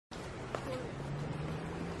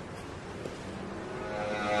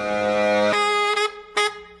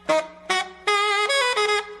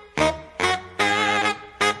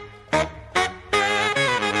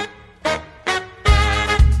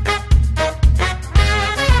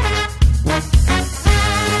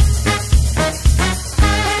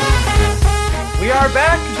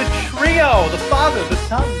Father, the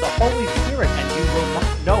Son, the Holy Spirit, and you will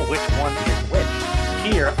not know which one is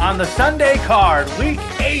which. Here on the Sunday card, Week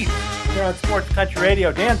 8, here on Sports Country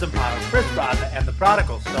Radio, Dan Zampano, Chris Raza, and the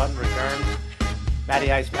Prodigal Son returns.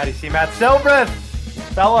 Matty Ice, Matty C, Matt Silbreth.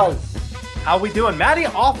 Fellas, how we doing? Matty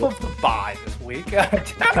off of the bye this week.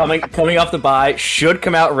 coming off the bye, should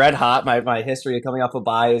come out red hot. My history of coming off a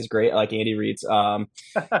bye is great, like Andy Reid's.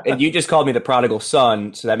 And you just called me the Prodigal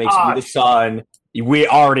Son, so that makes me the son. We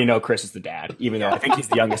already know Chris is the dad, even though I think he's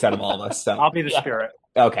the youngest out of all of us. So I'll be the spirit.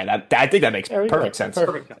 Okay, I think that makes perfect sense.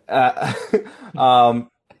 Perfect.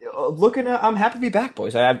 Looking at, I'm happy to be back,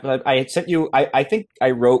 boys. I sent you. I think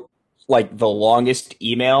I wrote like the longest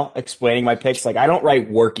email explaining my picks. Like I don't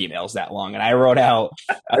write work emails that long, and I wrote out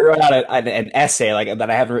an essay like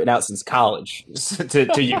that I haven't written out since college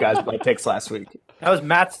to you guys with my picks last week. That was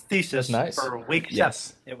Matt's thesis for week 7.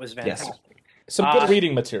 Yes. It was fantastic. Yes. Some good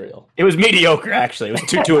reading material. It was mediocre, actually. It was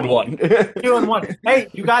 2-1. 2-1. Hey,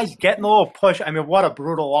 you guys getting a little push. I mean, what a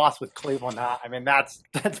brutal loss with Cleveland. I mean, that's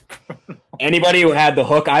brutal. Anybody who had the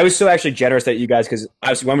hook, I was so actually generous that you guys, because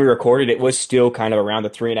obviously when we recorded, it was still kind of around the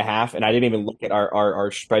 3.5, and I didn't even look at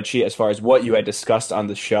our spreadsheet as far as what you had discussed on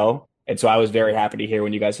the show. And so I was very happy to hear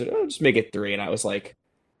when you guys said, "Oh, just make it 3," and I was like,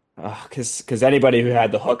 because anybody who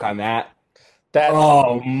had the hook on that.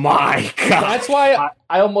 Oh my god! That's why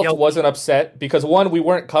I almost wasn't upset because one, we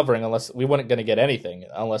weren't covering unless we weren't going to get anything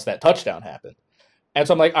unless that touchdown happened, and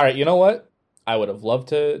so I'm like, all right, you know what? I would have loved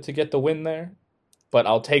to get the win there, but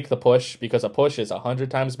I'll take the push because a push is 100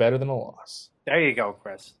 times better than a loss. There you go,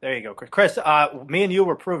 Chris. Chris, me and you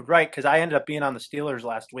were proved right because I ended up being on the Steelers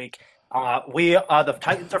last week. The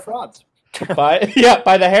Titans are frauds. by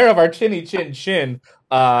the hair of our chinny chin,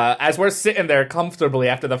 as we're sitting there comfortably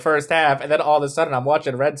after the first half, and then all of a sudden I'm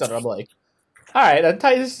watching red zone, and I'm like, all right,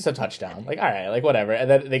 this is a touchdown. Like, all right, like whatever. And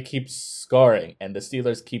then they keep scoring, and the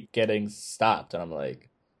Steelers keep getting stopped, and I'm like,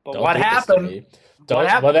 but what happened?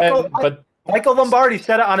 Michael Lombardi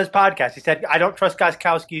said it on his podcast. He said, I don't trust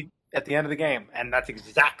Gostkowski at the end of the game, and that's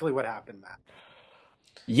exactly what happened, Matt.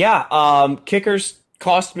 Yeah, kickers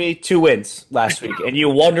cost me 2 wins last week, and you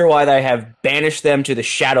wonder why I have banished them to the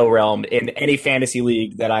shadow realm in any fantasy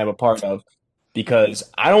league that I'm a part of, because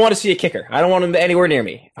I don't want to see a kicker. I don't want him anywhere near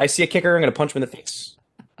me. If I see a kicker, I'm going to punch him in the face.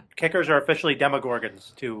 Kickers are officially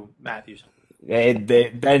demogorgons to Matthews. They've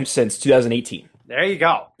been since 2018. There you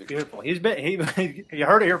go. Beautiful. You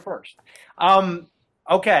heard it here first.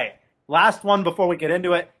 Okay. Last one before we get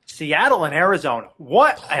into it. Seattle and Arizona.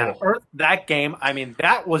 What on earth that game? I mean,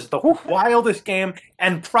 that was the wildest game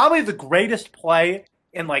and probably the greatest play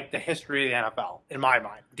in like the history of the NFL, in my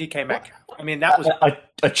mind. DK Metcalf. I mean, that was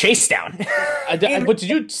a chase down. But did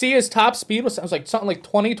you see his top speed was like something like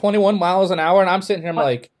 20, 21 miles an hour? And I'm sitting here, I'm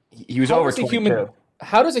like, he was over 22.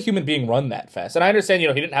 How does a human being run that fast? And I understand, he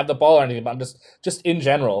didn't have the ball or anything, but I'm just in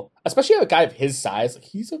general, especially a guy of his size, like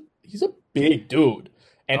he's a big dude.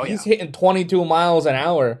 And he's hitting 22 miles an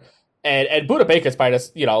hour. And Budda Baker's probably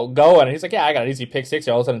just, going. And he's like, yeah, I got an easy pick 6.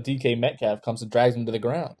 All of a sudden, DK Metcalf comes and drags him to the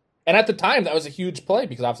ground. And at the time, that was a huge play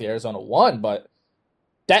because obviously Arizona won. But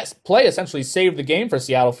that play essentially saved the game for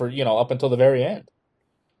Seattle for, up until the very end.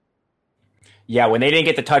 Yeah, when they didn't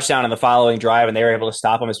get the touchdown in the following drive and they were able to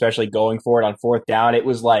stop him, especially going for it on 4th down, it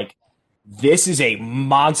was like, this is a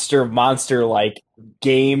monster, like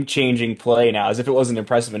game-changing play now. As if it wasn't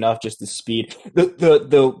impressive enough, just the speed.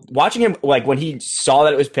 The watching him, like when he saw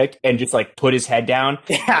that it was picked and just like put his head down,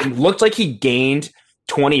 it looked like he gained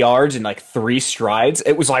 20 yards in like 3 strides.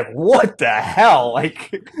 It was like, what the hell?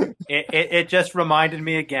 Like it just reminded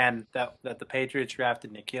me again that the Patriots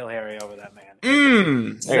drafted N'Keal Harry over that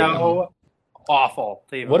man. So awful.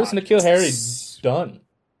 What has N'Keal Harry done?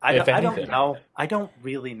 I don't know. I don't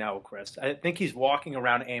really know, Chris. I think he's walking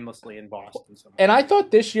around aimlessly in Boston somewhere. And I thought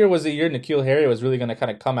this year was the year N'Keal Harry was really going to kind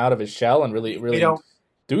of come out of his shell and really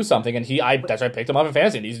do something. And that's why I picked him up in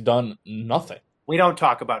fantasy, and he's done nothing. We don't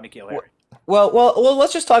talk about N'Keal Harry. Well,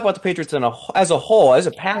 let's just talk about the Patriots as a whole, as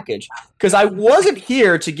a package. Because I wasn't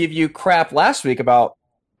here to give you crap last week about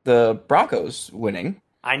the Broncos winning.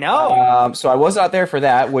 I know. So I was out there for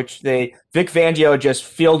that, which Vic Fangio just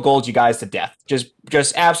field goaled you guys to death. Just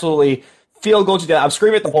absolutely field goaled you to death. I'm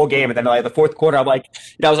screaming at the whole game, and then like the 4th quarter, I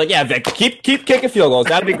was like, yeah, Vic, keep kicking field goals.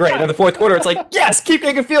 That'd be great. And then the 4th quarter, it's like, yes, keep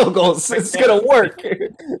kicking field goals. It's gonna work.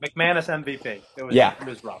 McManus MVP. It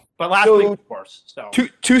was rough. But last week, of course. So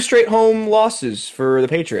two straight home losses for the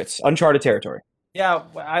Patriots, uncharted territory. Yeah,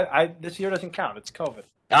 I this year doesn't count. It's COVID.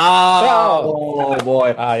 Oh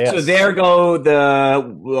boy! Yes. So there go the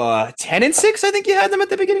 10-6. I think you had them at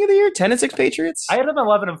the beginning of the year. 10-6 Patriots. I had them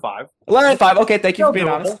 11-5. 11-5. Okay, thank you for being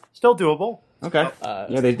honest. Still doable. Okay.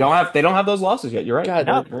 They don't have those losses yet. You're right.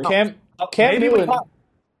 God, Cam Newton,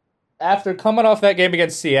 after coming off that game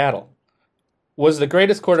against Seattle, was the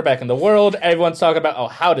greatest quarterback in the world. Everyone's talking about, oh,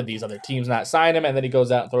 how did these other teams not sign him? And then he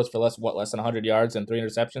goes out and throws for less than 100 yards and 3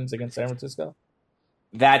 interceptions against San Francisco.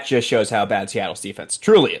 That just shows how bad Seattle's defense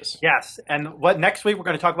truly is. Yes, and next week we're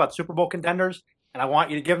going to talk about Super Bowl contenders, and I want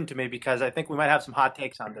you to give them to me because I think we might have some hot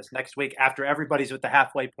takes on this next week after everybody's at the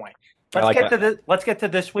halfway point. Let's get to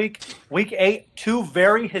this week. Week 8, 2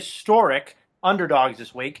 very historic underdogs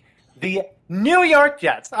this week. The New York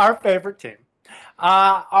Jets, our favorite team,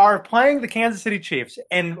 are playing the Kansas City Chiefs,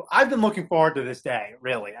 and I've been looking forward to this day,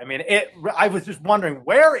 really. I mean, I was just wondering,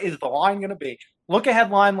 where is the line going to be?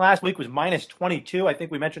 Look-ahead line last week was -22. I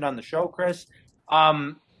think we mentioned on the show, Chris.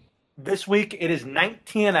 This week it is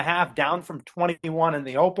 19.5, down from 21 in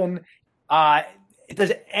the open.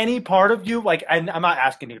 Does any part of you, like, I'm not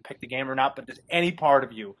asking you to pick the game or not, but does any part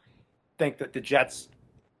of you think that the Jets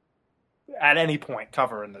at any point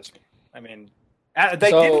cover in this game? I mean,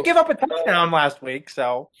 they didn't give up a touchdown last week,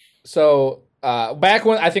 so. So back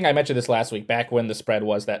when, I think I mentioned this last week, back when the spread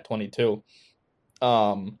was that 22,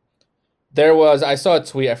 I saw a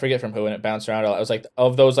tweet, I forget from who, and it bounced around. It was like,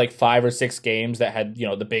 of those like 5 or 6 games that had,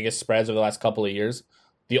 the biggest spreads over the last couple of years,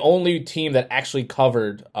 the only team that actually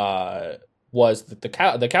covered was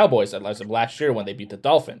the Cowboys as of last year when they beat the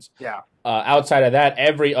Dolphins. Yeah. Outside of that,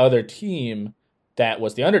 every other team that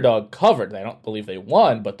was the underdog covered. I don't believe they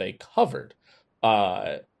won, but they covered.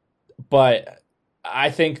 But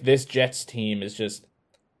I think this Jets team is just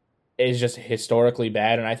historically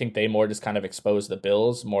bad, and I think they more just kind of expose the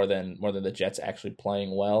Bills more than the Jets actually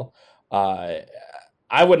playing well. I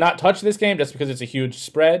would not touch this game just because it's a huge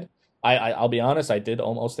spread. I'll be honest, I did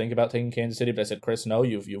almost think about taking Kansas City, but I said, Chris, no,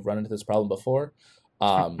 you've run into this problem before.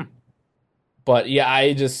 But yeah,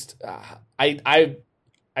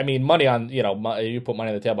 I mean, money on, you put money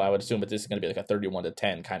on the table, I would assume that this is going to be like a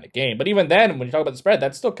 31-10 kind of game. But even then, when you talk about the spread,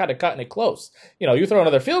 that's still kind of cutting it close. You throw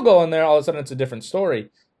another field goal in there, all of a sudden it's a different story.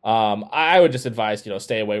 I would just advise,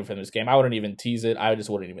 stay away from this game. I wouldn't even tease it. I just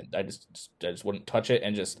wouldn't touch it,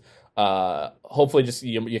 and just hopefully just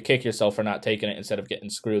you kick yourself for not taking it instead of getting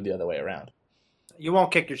screwed the other way around. You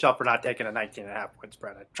won't kick yourself for not taking a 19.5 point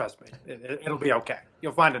spread. Trust me, it'll be okay.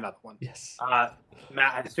 You'll find another one. Yes.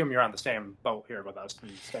 Matt, I assume you're on the same boat here with us.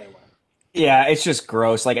 And stay away. Yeah, it's just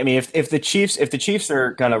gross. Like, I mean, if the Chiefs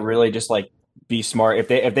are gonna really just like be smart, if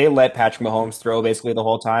they let Patrick Mahomes throw basically the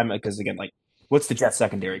whole time, because again, like, what's the Jets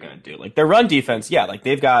secondary going to do? Like, their run defense, yeah, like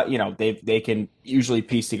they've got, they can usually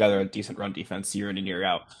piece together a decent run defense year in and year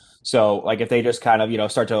out. So, like, if they just kind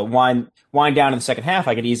of, start to wind down in the second half,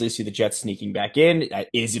 I could easily see the Jets sneaking back in,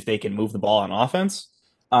 is if they can move the ball on offense.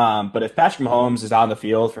 But if Patrick Mahomes is on the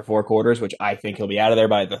field for 4 quarters, which I think he'll be out of there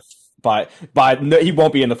he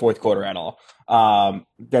won't be in the fourth quarter at all.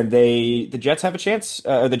 Then the Jets have a chance.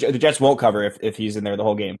 The Jets won't cover if he's in there the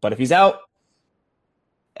whole game. But if he's out,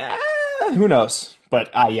 who knows?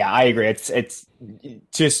 But yeah, I agree. It's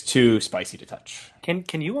just too spicy to touch.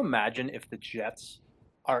 Can you imagine if the Jets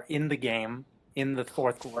are in the game in the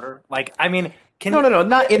fourth quarter? Like, I mean, no,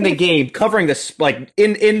 not in the game, covering the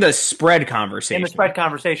in the spread conversation. In the spread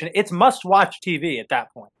conversation, it's must-watch TV at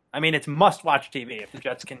that point. I mean, it's must-watch TV if the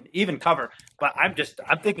Jets can even cover. But I'm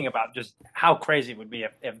thinking about just how crazy it would be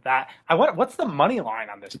if that. What's the money line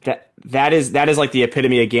on this game? That is like the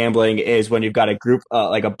epitome of gambling, is when you've got a group,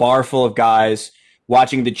 like a bar full of guys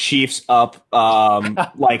watching the Chiefs up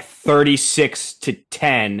like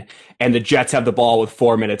 36-10, and the Jets have the ball with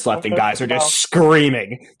 4 minutes left, and guys are just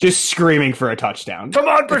screaming for a touchdown. Come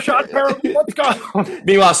on, Brashad Perriman, let's go.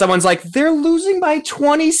 Meanwhile, someone's like, they're losing by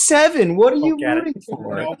 27. What are you rooting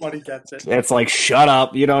for? Nobody gets it. It's like, shut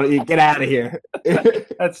up. You get out of here.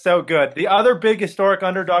 That's so good. The other big historic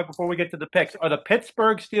underdog before we get to the picks are the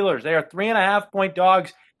Pittsburgh Steelers. They are 3.5-point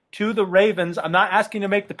dogs to the Ravens. I'm not asking you to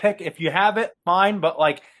make the pick. If you have it, fine, but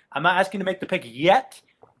I'm not asking you to make the pick yet.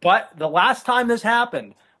 But the last time this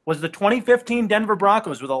happened was the 2015 Denver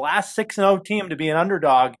Broncos, were the last 6-0 team to be an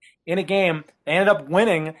underdog in a game. They ended up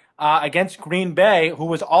winning against Green Bay, who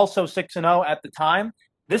was also 6-0 at the time.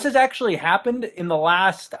 This has actually happened in the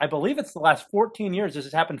last, I believe it's the last 14 years. This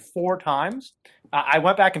has happened 4 times. I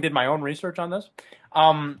went back and did my own research on this.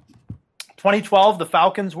 2012, the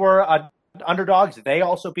Falcons were underdogs. They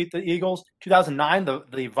also beat the Eagles. 2009,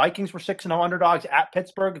 the Vikings were 6-0 underdogs at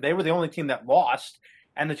Pittsburgh. They were the only team that lost.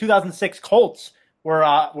 And the 2006 Colts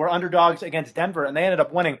were underdogs against Denver, and they ended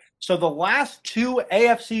up winning. So the last 2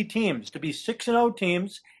 AFC teams to be 6-0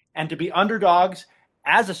 teams and to be underdogs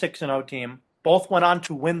as a 6-0 team both went on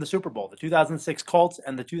to win the Super Bowl, the 2006 Colts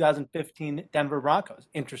and the 2015 Denver Broncos,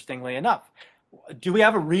 interestingly enough. Do we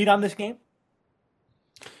have a read on this game?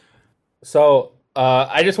 So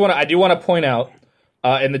I do want to point out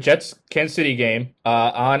in the Jets Kansas City game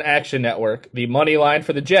on Action Network, the money line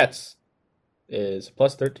for the Jets is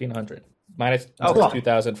plus 1,300, minus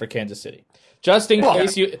 2,000 for Kansas City. Just in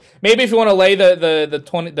case maybe if you want to lay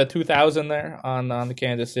the 2,000 there on the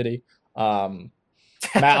Kansas City. Matt,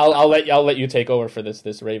 I'll let you take over for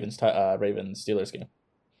this Ravens Steelers game.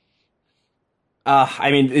 I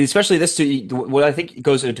mean, especially this. What I think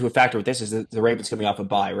goes into a factor with this is the Ravens coming off a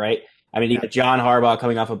bye, right? I mean, you got John Harbaugh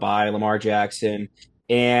coming off a bye, Lamar Jackson,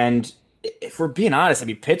 and if we're being honest, I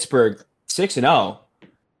mean, Pittsburgh 6-0,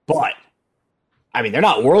 but I mean, they're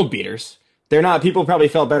not world beaters. They're not. People probably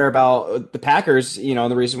felt better about the Packers, in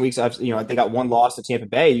the recent weeks. They got one loss to Tampa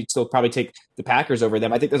Bay. You'd still probably take the Packers over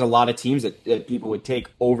them. I think there's a lot of teams that people would take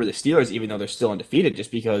over the Steelers, even though they're still undefeated,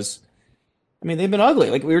 just because. I mean, they've been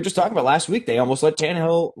ugly. Like we were just talking about last week, they almost let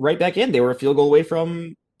Tannehill right back in. They were a field goal away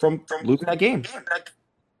from losing that game.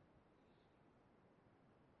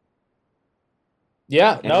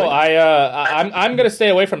 Yeah, no, I'm gonna stay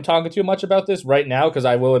away from talking too much about this right now because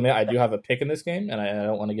I will admit I do have a pick in this game, and I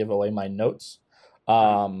don't want to give away my notes.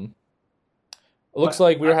 It looks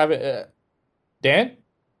like we're having Dan.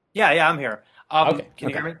 Yeah, I'm here. Okay. Can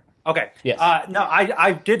you hear me? Okay. Yes. No,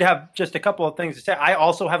 I did have just a couple of things to say. I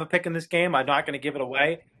also have a pick in this game. I'm not going to give it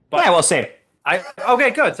away. But yeah, well, same.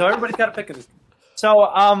 Okay, good. So everybody's got a pick in this game. So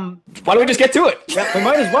why don't we just get to it? Yeah, we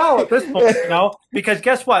might as well at this point, because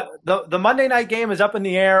guess what? The Monday night game is up in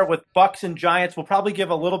the air with Bucks and Giants. We'll probably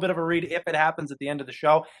give a little bit of a read if it happens at the end of the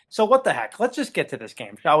show. So what the heck? Let's just get to this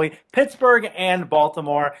game, shall we? Pittsburgh and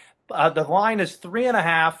Baltimore. The line is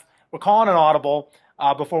 3.5. We're calling an audible.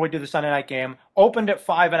 Before we do the Sunday night game, opened at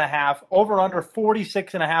 5.5, over under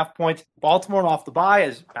 46.5 points. Baltimore off the bye,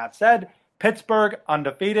 as Matt said. Pittsburgh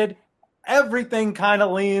undefeated. Everything kind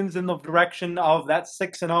of leans in the direction of that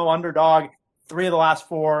 6-0 underdog. 3 of the last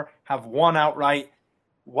 4 have won outright.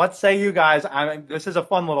 What say you guys? I mean, this is a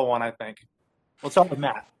fun little one, I think. Let's start with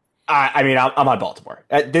Matt. I mean, I'm on Baltimore.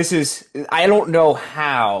 I don't know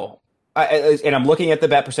how, and I'm looking at the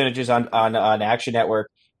bet percentages on Action Network.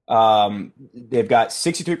 They've got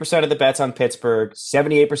 63% of the bets on Pittsburgh,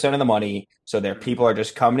 78% of the money. So their people are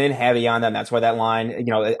just coming in heavy on them. That's why that line,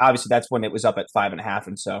 obviously that's when it was up at 5.5.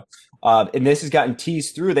 And so, and this has gotten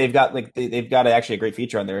teased through. They've got actually a great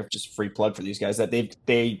feature on there, just free plug for these guys, that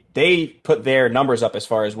they put their numbers up as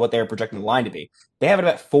far as what they're projecting the line to be. They have it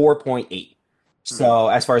at 4.8. So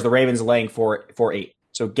as far as the Ravens laying 4.8.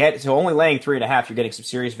 So only laying 3.5, you're getting some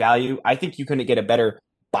serious value. I think you couldn't get a better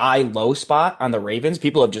buy low spot on the Ravens.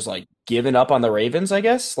 People have just given up on the Ravens, I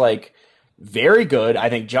guess. Very good. I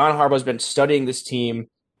think John Harbaugh's been studying this team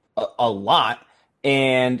a lot,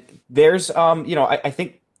 and there's I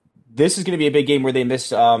think this is going to be a big game where they miss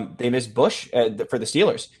Bush for the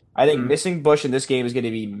Steelers. I think missing Bush in this game is going to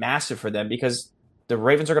be massive for them because the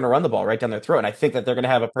Ravens are going to run the ball right down their throat, and I think that they're going to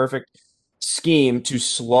have a perfect scheme to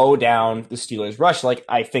slow down the Steelers' rush, like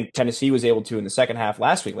I think Tennessee was able to in the second half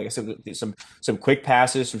last week. Like I said, some quick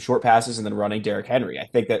passes, some short passes, and then running Derrick Henry. I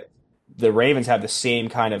think that the Ravens have the same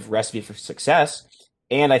kind of recipe for success,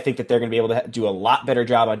 and I think that they're going to be able to do a lot better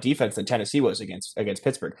job on defense than Tennessee was against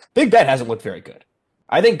Pittsburgh. Big Ben hasn't looked very good.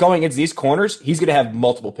 I think going against these corners, he's going to have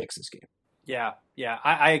multiple picks this game. Yeah,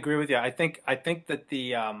 I agree with you. I think that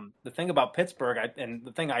the thing about Pittsburgh and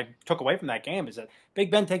the thing I took away from that game is that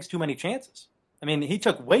Big Ben takes too many chances. I mean, he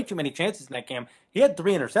took way too many chances in that game. He had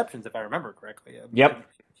 3 interceptions, if I remember correctly. Yep.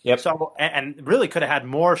 So and really could have had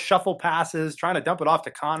more shuffle passes, trying to dump it off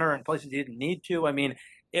to Connor in places he didn't need to. I mean,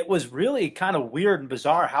 it was really kind of weird and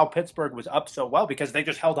bizarre how Pittsburgh was up so well because they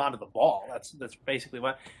just held on to the ball. That's basically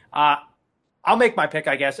what. I'll make my pick,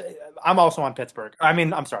 I guess. I'm also on Pittsburgh.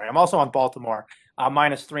 I'm also on Baltimore,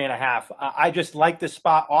 minus 3.5. I just like this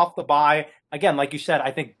spot off the bye. Again, like you said,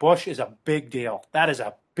 I think Bush is a big deal. That is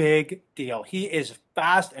a big deal. He is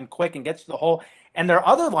fast and quick and gets to the hole. And their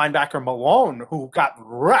other linebacker, Malone, who got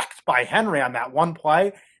wrecked by Henry on that one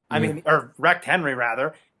play, or wrecked Henry,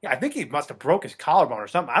 rather. Yeah, I think he must have broke his collarbone or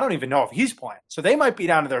something. I don't even know if he's playing. So they might be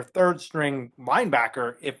down to their third-string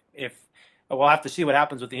linebacker if we'll have to see what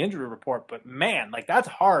happens with the injury report, but man, that's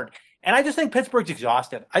hard. And I just think Pittsburgh's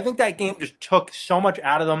exhausted. I think that game just took so much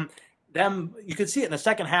out of them. You could see it in the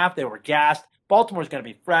second half. They were gassed. Baltimore's going to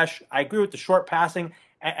be fresh. I agree with the short passing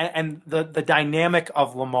and the dynamic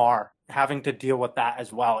of Lamar having to deal with that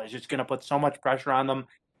as well is just going to put so much pressure on them.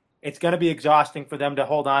 It's going to be exhausting for them to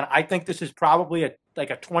hold on. I think this is probably a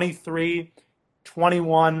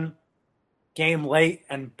 23-21 game late,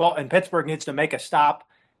 and Pittsburgh needs to make a stop.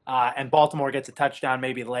 And Baltimore gets a touchdown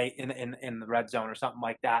maybe late in the red zone or something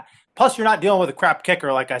like that. Plus, you're not dealing with a crap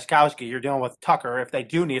kicker like Gostkowski. You're dealing with Tucker if they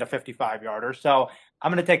do need a 55-yarder. So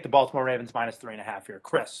I'm going to take the Baltimore Ravens -3.5 here.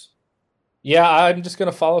 Chris. Yeah, I'm just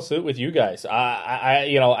gonna follow suit with you guys.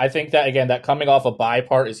 I think that again, that coming off a bye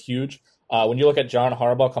part is huge. When you look at John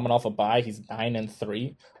Harbaugh coming off a bye, he's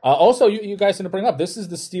 9-3. Also, you guys need to bring up this is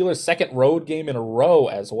the Steelers' second road game in a row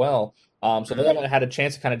as well. So they haven't had a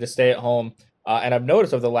chance to kind of just stay at home. And I've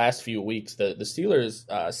noticed over the last few weeks, the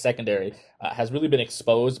Steelers' secondary has really been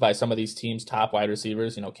exposed by some of these teams' top wide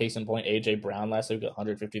receivers. Case in point, A.J. Brown last week got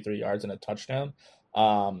 153 yards and a touchdown.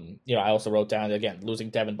 I also wrote down, again,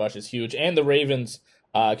 losing Devin Bush is huge. And the Ravens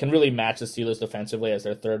can really match the Steelers defensively as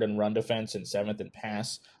their third in run defense and seventh in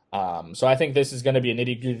pass. So I think this is going to be a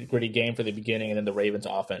nitty-gritty game for the beginning, and then the Ravens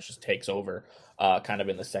offense just takes over kind of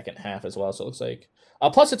in the second half as well, so it looks like.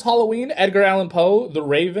 Plus, it's Halloween. Edgar Allan Poe, the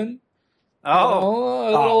Raven.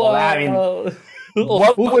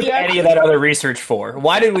 What was any of that other research for?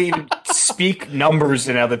 Why did we even speak numbers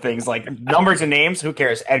and other things like numbers and names? Who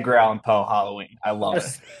cares? Edgar Allan Poe, Halloween. I love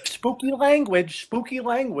it. Spooky language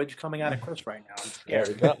coming out of Chris right now. There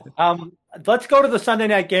we go. Let's go to the Sunday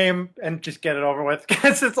night game and just get it over with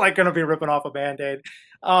because it's like going to be ripping off a Band-Aid.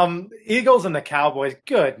 Eagles and the Cowboys,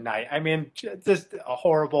 good night. I mean, just a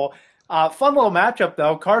horrible. Fun little matchup,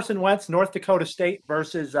 though. Carson Wentz, North Dakota State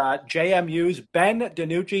versus JMU's Ben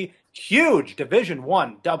DiNucci. Huge Division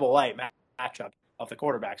I AA matchup of the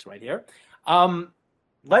quarterbacks right here.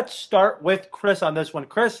 Let's start with Chris on this one.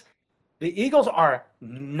 Chris, the Eagles are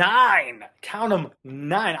 9. Count them,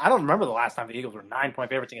 9. I don't remember the last time the Eagles were 9-point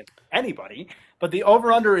favorites against anybody, but the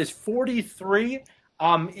over-under is 43.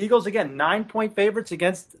 Eagles, again, 9-point favorites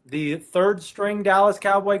against the third-string Dallas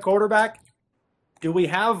Cowboy quarterback. Do we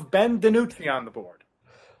have Ben DiNucci on the board?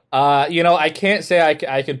 I can't say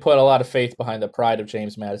I could put a lot of faith behind the pride of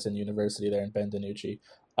James Madison University there in Ben DiNucci.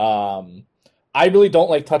 I really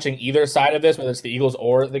don't like touching either side of this, whether it's the Eagles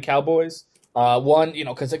or the Cowboys. One,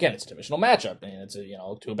 because again, it's a divisional matchup and it's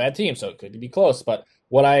two bad teams, so it could be close. But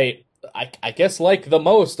what I guess like the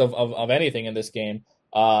most of anything in this game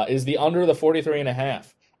is the under the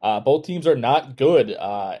 43.5. Both teams are not good,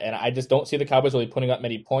 and I just don't see the Cowboys really putting up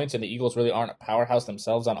many points, and the Eagles really aren't a powerhouse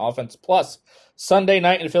themselves on offense. Plus, Sunday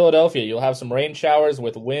night in Philadelphia, you'll have some rain showers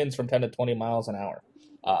with winds from 10 to 20 miles an hour.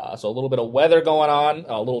 So a little bit of weather going on,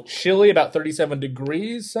 a little chilly, about 37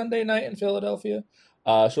 degrees Sunday night in Philadelphia.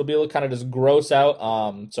 She'll be able to kind of just gross out.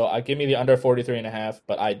 So give me the under 43.5,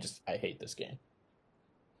 but I hate this game.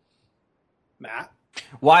 Matt?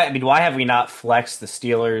 Why have we not flexed the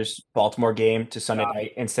Steelers Baltimore game to Sunday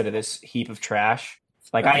night instead of this heap of trash?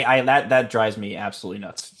 Like that drives me absolutely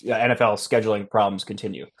nuts. NFL scheduling problems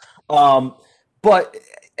continue. But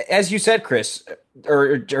as you said, Chris,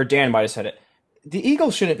 or Dan might have said it, the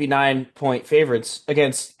Eagles shouldn't be 9-point favorites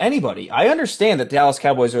against anybody. I understand that Dallas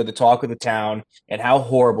Cowboys are the talk of the town and how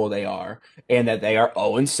horrible they are, and that they are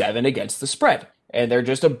 0-7 against the spread. And they're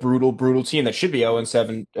just a brutal, brutal team that should be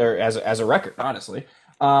 0-7 or as a record, honestly.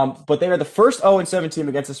 But they are the first 0-7 team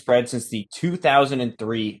against the spread since the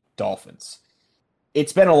 2003 Dolphins.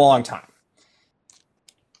 It's been a long time.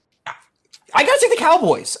 I gotta take the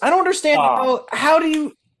Cowboys. I don't understand. How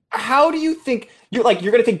do you think you're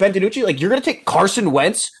gonna take Ben DiNucci? Like, you're gonna take Carson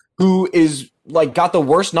Wentz, who is got the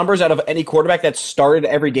worst numbers out of any quarterback that's started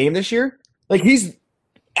every game this year? Like, he's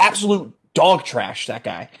absolute dog trash, that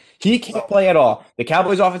guy. He can't play at all. The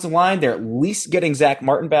Cowboys' offensive line, they're at least getting Zach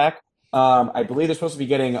Martin back. I believe they're supposed to be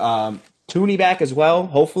getting Tooney back as well,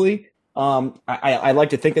 hopefully. I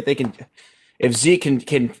like to think that they can, if Zeke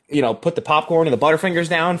can put the popcorn and the Butterfingers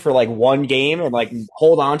down for one game and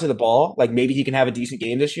hold on to the ball, maybe he can have a decent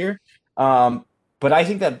game this year. But I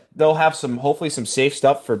think that they'll have hopefully some safe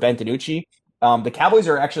stuff for Ben DiNucci. The Cowboys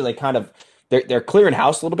are actually they're clearing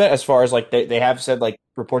house a little bit as far as they have said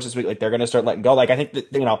reports this week they're going to start letting go. I think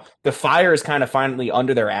that the fire is kind of finally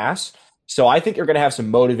under their ass. So I think you're going to have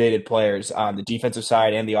some motivated players on the defensive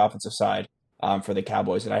side and the offensive side for the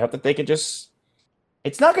Cowboys, and I hope that they can just.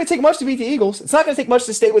 It's not going to take much to beat the Eagles. It's not going to take much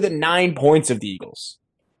to stay within 9 points of the Eagles.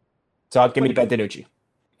 So I'll give me Ben DiNucci.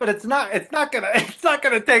 But it's not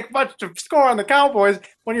gonna take much to score on the Cowboys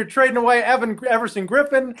when you're trading away Everson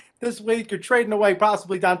Griffin this week. You're trading away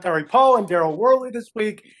possibly Dontari Poe and Darryl Worley this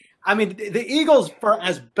week. I mean, the Eagles, for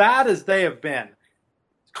as bad as they have been,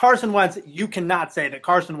 Carson Wentz, you cannot say that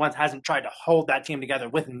Carson Wentz hasn't tried to hold that team together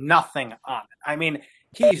with nothing on it. I mean,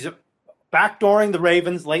 he's backdooring the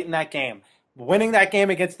Ravens late in that game, winning that game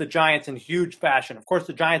against the Giants in huge fashion. Of course,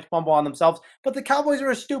 the Giants fumble on themselves, but the Cowboys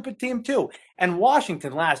are a stupid team too. And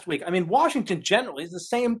Washington last week, Washington generally is the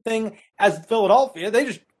same thing as Philadelphia. They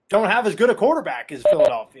just don't have as good a quarterback as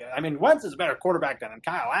Philadelphia. Wentz is a better quarterback than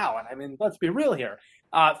Kyle Allen. Let's be real here.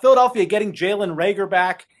 Philadelphia getting Jalen Reagor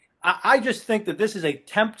back. I just think that this is a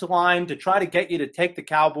tempt line to try to get you to take the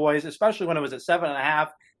Cowboys, especially when it was at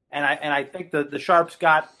 7.5. And I think the Sharps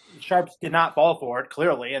did not fall for it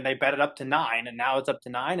clearly, and they bet it up to 9, and now it's up to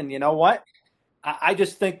 9. And you know what? I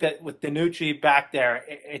just think that with DiNucci back there,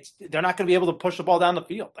 they're not going to be able to push the ball down the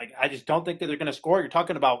field. Like, I just don't think that they're going to score. You're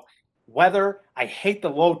talking about weather. I hate the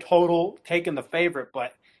low total taking the favorite,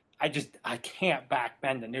 but I can't back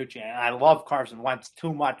Ben DiNucci, and I love Carson Wentz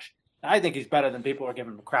too much. I think he's better than people are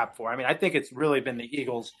giving him crap for. I mean, I think it's really been the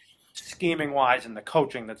Eagles scheming-wise and the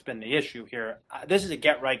coaching that's been the issue here. This is a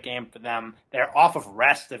get-right game for them. They're off of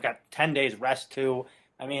rest. They've got 10 days rest, too.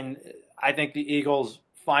 I mean, I think the Eagles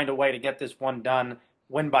find a way to get this one done,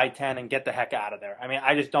 win by 10, and get the heck out of there. I mean,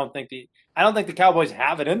 I don't think the Cowboys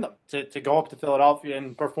have it in them to go up to Philadelphia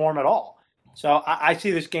and perform at all. So I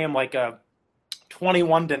see this game like a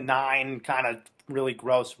 21-9 kind of really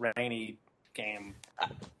gross, rainy game.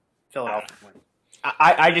 Philadelphia win.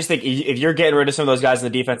 I just think if you're getting rid of some of those guys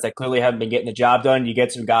in the defense that clearly haven't been getting the job done, you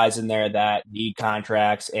get some guys in there that need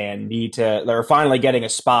contracts and they're finally getting a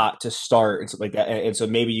spot to start and stuff like that. And so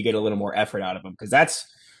maybe you get a little more effort out of them, because that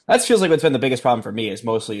feels like what's been the biggest problem for me is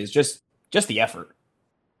just the effort.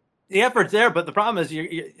 The effort's there, but the problem is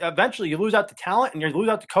you eventually you lose out to talent and you lose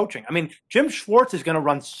out to coaching. I mean, Jim Schwartz is going to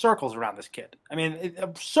run circles around this kid. I mean,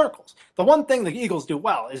 circles. The one thing the Eagles do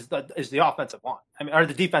well is the offensive line. I mean, or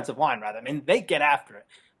the defensive line rather. I mean, they get after it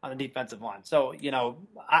on the defensive line. So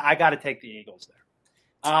I got to take the Eagles there.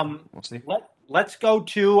 We'll see. Let's go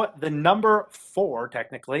to the number 4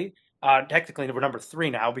 technically. Technically, we're number 3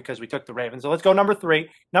 now because we took the Ravens. So let's go number 3.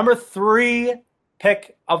 Number 3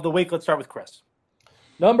 pick of the week. Let's start with Chris.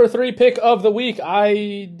 Number 3 pick of the week.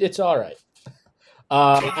 It's all right.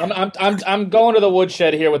 I'm going to the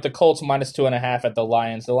woodshed here with the Colts -2.5 at the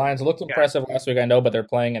Lions. The Lions looked impressive last week, I know, but they're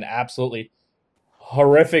playing an absolutely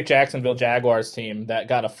horrific Jacksonville Jaguars team that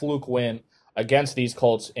got a fluke win against these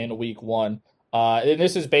Colts in week 1. And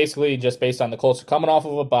this is basically just based on the Colts coming off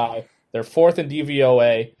of a bye. They're 4th in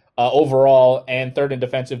DVOA overall and 3rd in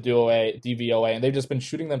defensive DVOA, and they've just been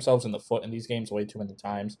shooting themselves in the foot in these games way too many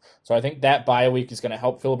times. So I think that bye week is going to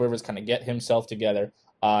help Phillip Rivers kind of get himself together,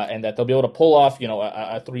 and that they'll be able to pull off,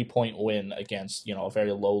 a 3-point win against, a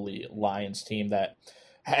very lowly Lions team that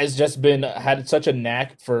has just had such a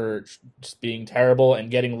knack for just being terrible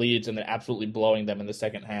and getting leads and then absolutely blowing them in the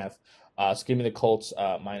second half. So give me the Colts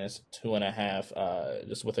 -2.5,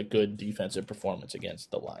 just with a good defensive performance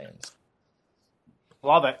against the Lions.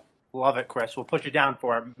 Love it, Chris. We'll put you down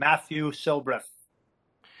for it. Matthew Silbreth.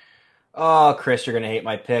 Oh, Chris, you're gonna hate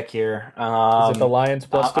my pick here. Is it the Lions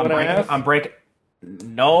 +2.5? I'm breaking.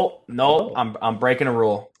 No. I'm breaking a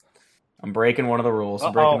rule. I'm breaking one of the rules.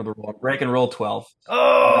 I'm breaking rule 12.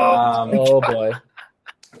 Oh boy.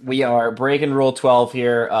 We are breaking rule 12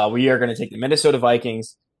 here. We are going to take the Minnesota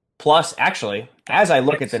Vikings plus. Actually, as I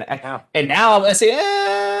look at the and now I'm going to say,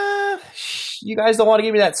 you guys don't want to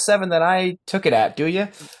give me that 7 that I took it at, do you?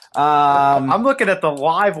 I'm looking at the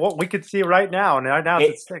live what we could see right now, and right now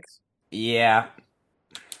it's at 6. Yeah.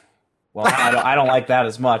 Well, I don't like that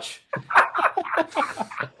as much.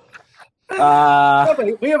 We have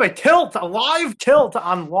a live tilt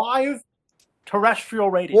on live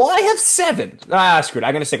terrestrial radio. Well, I have 7. Screwed.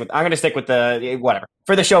 I'm gonna stick with the whatever.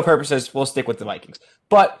 For the show purposes, we'll stick with the Vikings.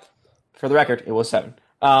 But for the record, it was 7.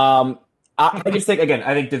 I just think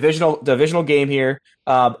I think divisional game here.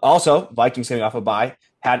 Also, Vikings coming off a bye,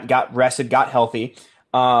 got rested, got healthy.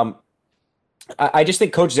 I just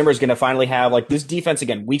think Coach Zimmer is going to finally have this defense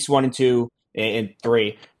again. Weeks 1 and 2 and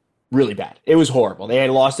 3, really bad. It was horrible. They had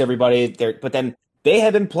lost everybody there, but then they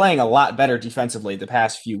had been playing a lot better defensively the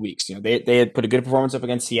past few weeks. They had put a good performance up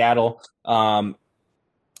against Seattle, and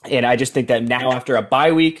I just think that now after a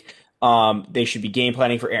bye week, they should be game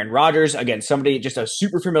planning for Aaron Rodgers again. Somebody, just a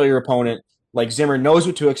super familiar opponent. Like Zimmer knows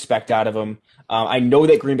what to expect out of them. I know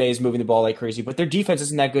that Green Bay is moving the ball like crazy, but their defense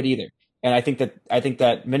isn't that good either. And I think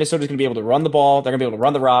that Minnesota's going to be able to run the ball. They're going to be able to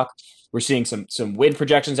run the rock. We're seeing some win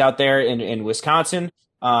projections out there in Wisconsin.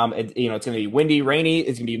 It's going to be windy, rainy.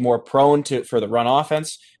 It's going to be more prone for the run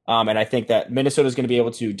offense. And I think that Minnesota is going to be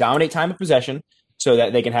able to dominate time of possession so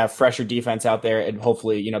that they can have fresher defense out there and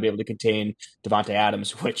hopefully, be able to contain Devontae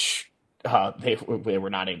Adams, which they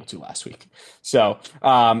were not able to last week. So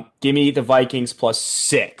give me the Vikings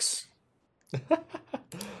 +6.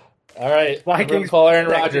 All right, Vikings call Aaron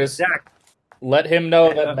Rodgers. Let him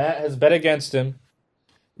know that Matt has bet against him.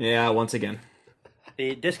 Yeah, once again.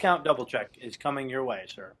 The discount double check is coming your way,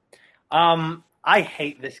 sir. I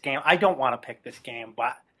hate this game. I don't want to pick this game,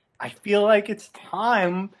 but I feel like it's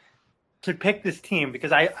time to pick this team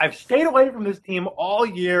because I've stayed away from this team all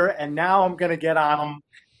year, and now I'm going to get on them.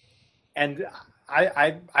 And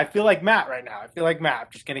I feel like Matt right now. I feel like Matt.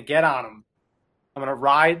 I'm just going to get on him. I'm going to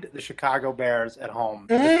ride the Chicago Bears at home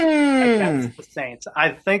against the Saints. I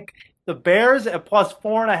think the Bears at plus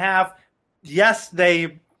 4.5, yes,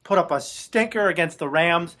 they put up a stinker against the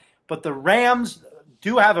Rams, but the Rams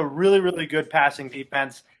do have a really, really good passing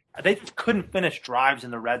defense. They just couldn't finish drives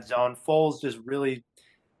in the red zone. Foles just really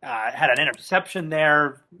had an interception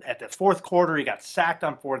there at the fourth quarter. He got sacked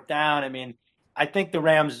on fourth down. I mean, I think the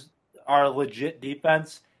Rams are a legit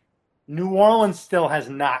defense. New Orleans still has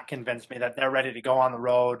not convinced me that they're ready to go on the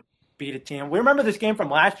road, beat a team. We remember this game from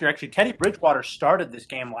last year. Actually, Teddy Bridgewater started this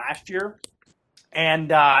game last year and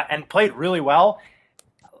played really well.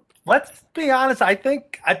 Let's be honest. I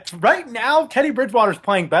think right now Teddy Bridgewater is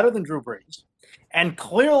playing better than Drew Brees. And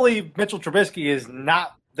clearly Mitchell Trubisky is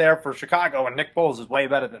not there for Chicago, and Nick Foles is way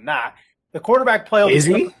better than that. The quarterback play will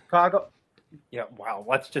be for Chicago. Yeah, well,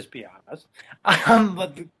 let's just be honest.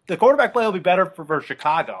 But the quarterback play will be better for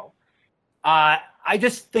Chicago. I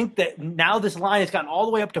just think that now this line has gotten all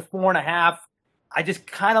the way up to 4.5. I just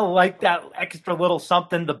kind of like that extra little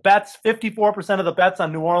something. The bets, 54% of the bets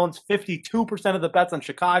on New Orleans, 52% of the bets on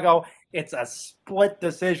Chicago. It's a split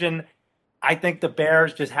decision. I think the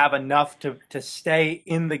Bears just have enough to stay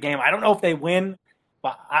in the game. I don't know if they win,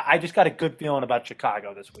 but I just got a good feeling about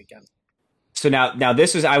Chicago this weekend. So now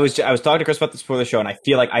this is I was talking to Chris about this before the show, and I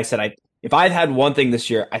feel like I said if I've had one thing this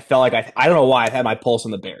year, I felt like I don't know why I've had my pulse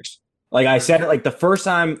on the Bears. Like I said it like the first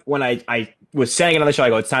time when I was saying it on the show, I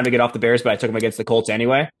go, it's time to get off the Bears, but I took them against the Colts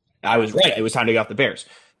anyway. I was right. It was time to get off the Bears.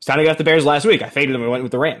 It's time to get off the Bears last week. I faded them and went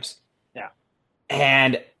with the Rams. Yeah.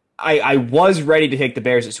 And I was ready to take the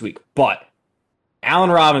Bears this week, but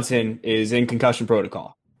Allen Robinson is in concussion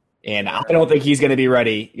protocol. And I don't think he's going to be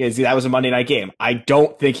ready because that was a Monday night game. I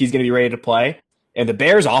don't think he's going to be ready to play. And the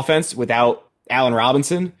Bears offense without Allen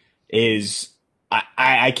Robinson is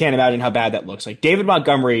I can't imagine how bad that looks. Like David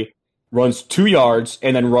Montgomery runs 2 yards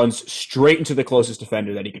and then runs straight into the closest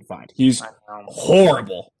defender that he can find. He's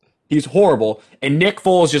horrible. He's horrible. And Nick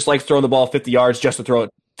Foles just likes throwing the ball 50 yards just to throw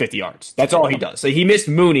it 50 yards. That's all he does. So he missed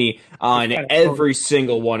Mooney on every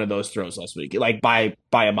single one of those throws last week, like by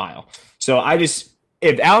a mile. So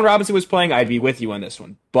if Allen Robinson was playing, I'd be with you on this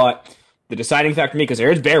one. But the deciding factor for me, because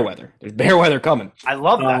there's bear weather. There's bear weather coming. I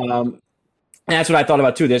love that. And that's what I thought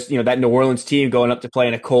about too. This, that New Orleans team going up to play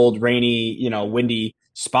in a cold, rainy, windy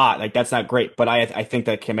spot, like that's not great. But I think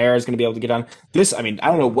that Kamara is going to be able to get on this. I mean, I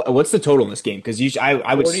don't know what's the total in this game because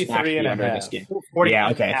I would smash the under in this game. Yeah,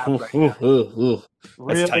 okay.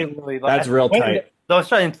 That's tight. Really, that's real tight. Those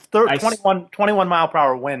 21 mile per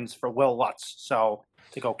hour winds for Will Lutz. So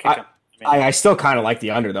to go kick him. I still kind of like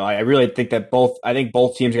the under though. I really think that both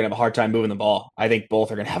teams are going to have a hard time moving the ball. I think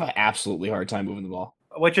both are going to have an absolutely hard time moving the ball.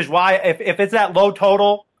 Which is why if it's that low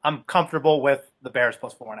total, I'm comfortable with the Bears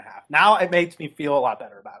plus 4.5. Now it makes me feel a lot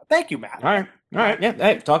better about it. Thank you, Matt. All right. Yeah.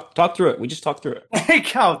 Hey, talk through it. We just talked through it. There you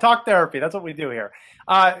go. Talk therapy. That's what we do here.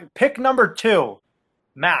 Pick number 2,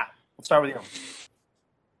 Matt. Let's start with you.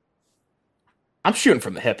 I'm shooting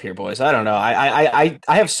from the hip here, boys. I don't know. I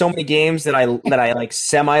have so many games that I like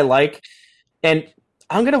semi like, and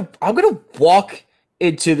I'm gonna walk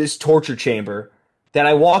into this torture chamber that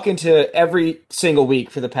I walk into every single week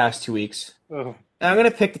for the past 2 weeks. Oh. And I'm gonna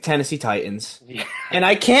pick the Tennessee Titans, and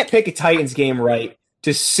I can't pick a Titans game right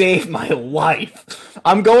to save my life.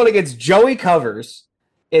 I'm going against Joey Covers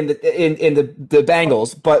in the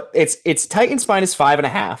Bengals, but it's Titans minus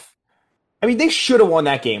 5.5. I mean, they should have won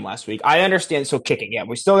that game last week. I understand. So kicking, yeah,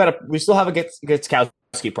 we still have a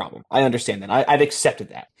Getsowski problem. I understand that. I've accepted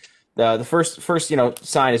that. The first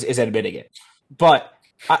sign is admitting it. But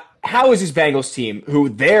how is this Bengals team, who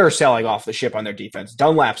they're selling off the ship on their defense?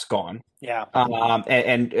 Dunlap's gone. Yeah.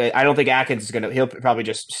 And I don't think Atkins is he'll probably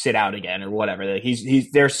just sit out again or whatever.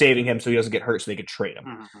 They're saving him so he doesn't get hurt so they could trade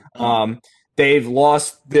him. Mm-hmm. They've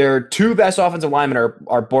lost their 2 best offensive linemen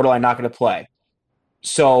are borderline not going to play.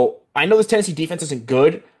 So I know this Tennessee defense isn't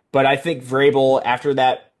good, but I think Vrabel after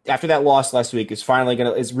that loss last week is really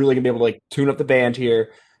gonna be able to like tune up the band here,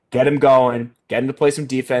 get him going, get him to play some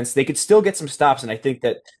defense. They could still get some stops, and I think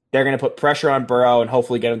that they're gonna put pressure on Burrow and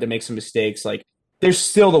hopefully get him to make some mistakes. Like there's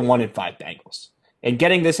still the 1-5 Bengals, and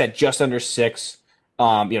getting this at just under 6,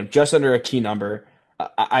 just under a key number.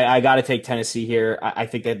 I got to take Tennessee here. I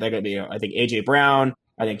think that they're gonna be. I think AJ Brown.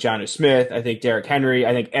 I think Jonnu Smith. I think Derrick Henry.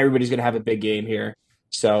 I think everybody's gonna have a big game here.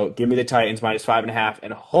 So give me the Titans minus 5.5,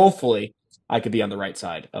 and hopefully I could be on the right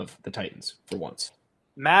side of the Titans for once.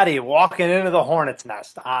 Maddie walking into the Hornets'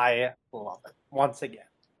 nest. I love it once again.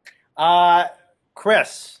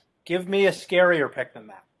 Chris, give me a scarier pick than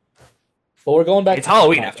that. Well, we're going back. It's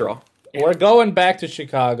Halloween after all. We're going back to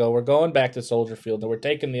Chicago. We're going back to Soldier Field, and we're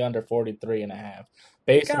taking the under 43.5.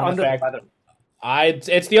 Based on the fact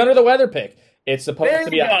it's the under the weather pick. It's supposed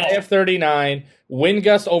to be a high of 39, wind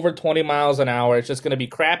gust over 20 miles an hour. It's just going to be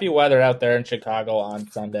crappy weather out there in Chicago on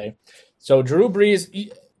Sunday. So Drew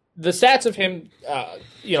Brees, the stats of him,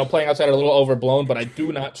 playing outside are a little overblown, but I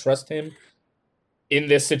do not trust him in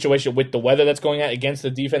this situation with the weather that's going on against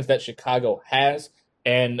the defense that Chicago has.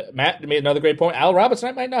 And Matt made another great point. Al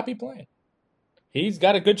Robinson might not be playing. He's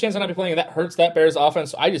got a good chance of not be playing, and that hurts that Bears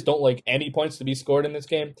offense. So I just don't like any points to be scored in this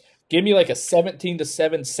game. Give me like a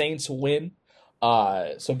 17-7 Saints win.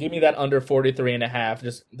 So give me that under 43.5.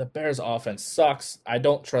 Just the Bears offense sucks. I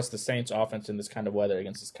don't trust the Saints offense in this kind of weather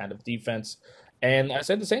against this kind of defense. And I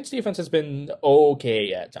said the Saints defense has been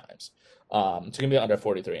okay at times. So give me under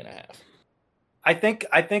 43.5. I think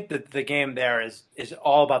that the game there is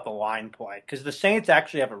all about the line play, because the Saints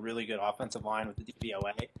actually have a really good offensive line with the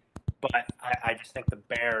DVOA, but I just think the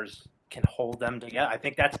Bears can hold them together. I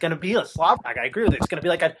think that's going to be a slog. I agree with it. It's going to be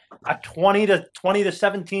like a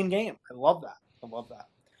 20-17 game. I love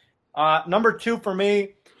that. Number 2 for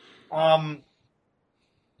me.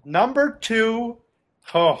 Number 2.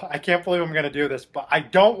 Oh, I can't believe I'm going to do this, but I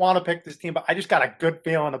don't want to pick this team, but I just got a good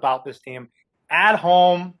feeling about this team. At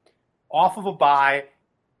home, off of a bye.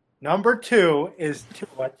 Number 2 is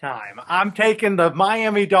Tua time. I'm taking the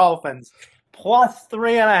Miami Dolphins plus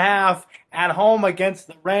 3.5 at home against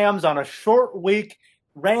the Rams on a short week.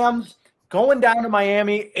 Rams going down to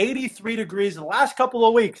Miami, 83 degrees. The last couple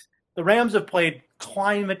of weeks, the Rams have played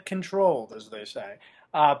climate controlled, as they say.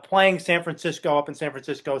 Playing San Francisco up in San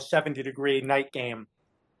Francisco, 70-degree night game.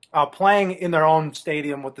 Playing in their own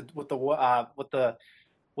stadium with the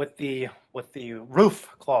roof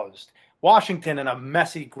closed. Washington in a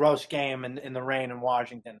messy, gross game in the rain in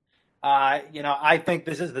Washington. I think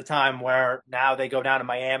this is the time where now they go down to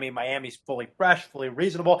Miami. Miami's fully fresh, fully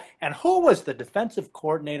reasonable. And who was the defensive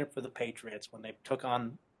coordinator for the Patriots when they took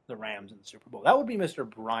on the Rams in the Super Bowl? That would be Mr.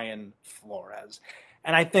 Brian Flores.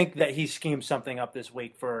 And I think that he schemed something up this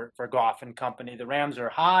week for Goff and company. The Rams are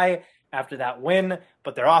high after that win,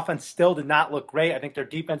 but their offense still did not look great. I think their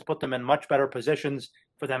defense put them in much better positions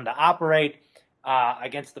for them to operate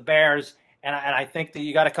against the Bears. And I think that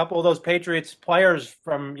you got a couple of those Patriots players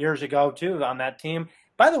from years ago, too, on that team.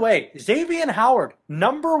 By the way, Xavier Howard,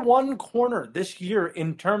 number 1 corner this year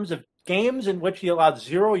in terms of games in which he allowed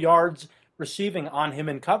 0 yards receiving on him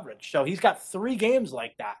in coverage. So he's got 3 games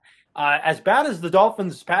like that. As bad as the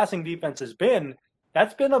Dolphins' passing defense has been,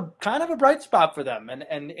 that's been a kind of a bright spot for them.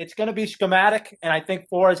 And it's going to be schematic, and I think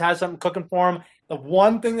Flores has something cooking for him. The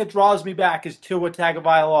one thing that draws me back is Tua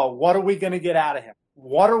Tagovailoa. What are we going to get out of him?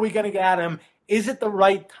 Is it the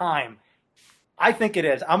right time? I think it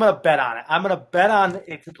is. I'm going to bet on it. I'm going to bet on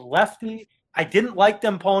it's lefty. I didn't like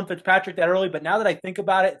them pulling Fitzpatrick that early, but now that I think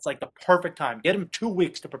about it, it's like the perfect time. Get him 2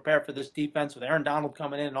 weeks to prepare for this defense with Aaron Donald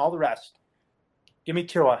coming in and all the rest. Give me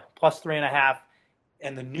Tua plus 3.5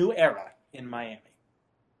 and the new era in Miami.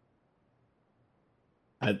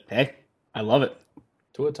 Hey, I love it.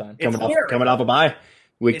 Tua time. Coming off a bye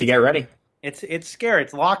week to get ready. It's scary.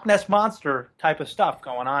 It's Loch Ness Monster type of stuff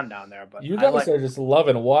going on down there. But you guys are just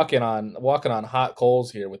loving walking on hot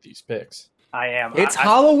coals here with these picks. I am. It's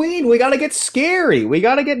Halloween. We got to get scary. We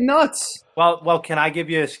got to get nuts. Well, can I give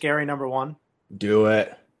you a scary number 1? Do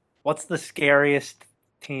it. What's the scariest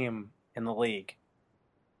team in the league?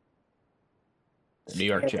 The New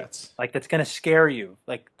York Jets. Like that's going to scare you.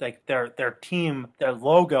 Like their team, their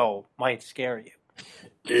logo might scare you.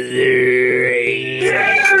 Raiders!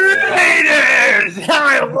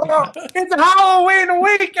 It's Halloween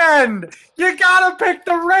weekend. You gotta pick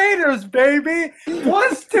the Raiders, baby.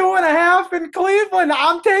 Plus 2.5 in Cleveland.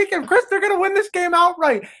 I'm taking Chris. They're gonna win this game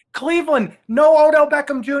outright. Cleveland, no Odell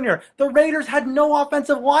Beckham Jr. The Raiders had no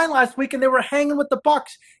offensive line last week, and they were hanging with the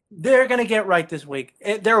Bucs. They're gonna get right this week.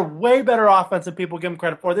 They're way better offense than people give them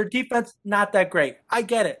credit for. Their defense, not that great. I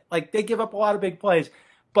get it. Like they give up a lot of big plays.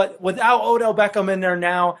 But without Odell Beckham in there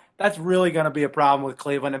now, that's really going to be a problem with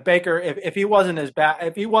Cleveland. And Baker, if he wasn't as bad,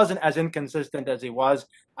 if he wasn't as inconsistent as he was,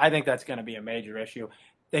 I think that's going to be a major issue.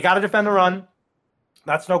 They got to defend the run.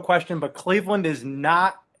 That's no question. But Cleveland is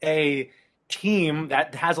not a team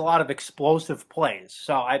that has a lot of explosive plays.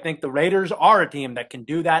 So I think the Raiders are a team that can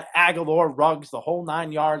do that. Aguilar, Ruggs, the whole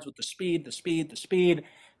 9 yards with the speed.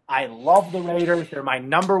 I love the Raiders. They're my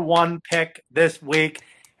number 1 pick this week.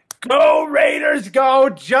 Go Raiders, go!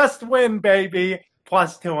 Just win, baby.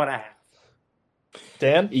 Plus 2.5.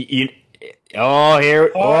 Dan? Oh.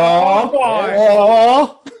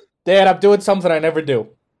 Dan, I'm doing something I never do.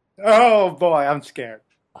 Oh, boy, I'm scared.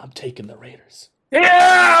 I'm taking the Raiders.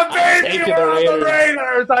 Yeah, baby, Taking the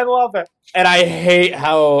Raiders. I love it. And I hate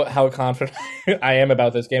how confident I am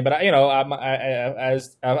about this game. But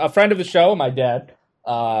as a friend of the show, my dad,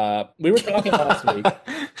 we were talking last week.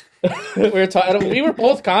 We were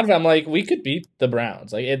both confident. I'm like, we could beat the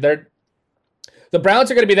Browns. Like the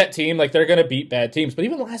Browns are going to be that team. Like they're going to beat bad teams. But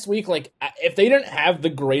even last week, like if they didn't have the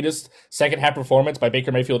greatest second half performance by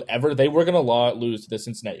Baker Mayfield ever, they were going to lose to the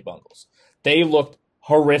Cincinnati Bengals. They looked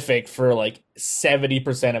horrific for like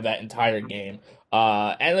 70% of that entire game.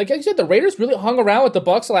 And like I said, the Raiders really hung around with the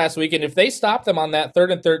Bucs last week, and if they stop them on that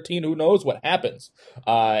 3rd and 13, who knows what happens?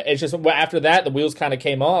 It's just after that the wheels kind of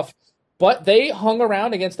came off. But they hung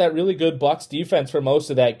around against that really good Bucs defense for most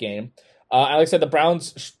of that game. Like I said, the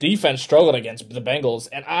Browns defense struggled against the Bengals,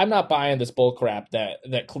 and I'm not buying this bull crap that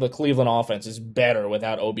the Cleveland offense is better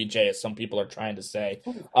without OBJ, as some people are trying to say.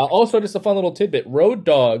 Also, just a fun little tidbit: road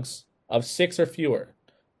dogs of 6 or fewer,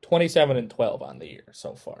 27-12 on the year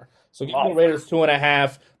so far. So give me the Raiders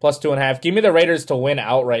 2.5 plus 2.5. Give me the Raiders to win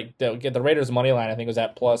outright. Get the Raiders money line. I think was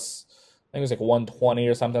at plus. I think it was like 120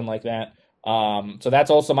 or something like that. So that's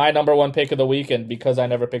also my number one pick of the week, and because I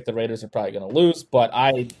never picked the Raiders, they're probably going to lose. But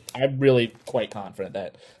I'm really quite confident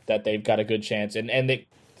that they've got a good chance, and it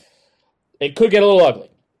could get a little ugly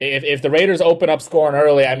if the Raiders open up scoring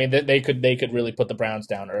early. I mean, they could really put the Browns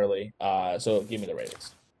down early. So give me the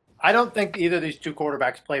Raiders. I don't think either of these two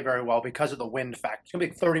quarterbacks play very well because of the wind factor. It's going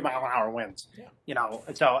to be 30-mile-an-hour winds. Yeah.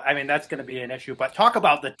 So I mean that's going to be an issue. But talk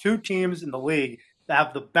about the two teams in the league that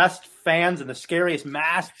have the best fans and the scariest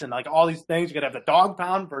masks and like all these things. You're going to have the Dawg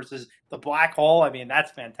Pound versus the Black Hole. I mean,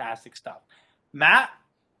 that's fantastic stuff. Matt,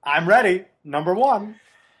 I'm ready. Number one.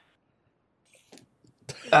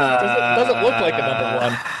 Doesn't look like a number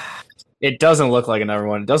one. It doesn't look like a number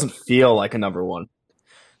one. It doesn't feel like a number one.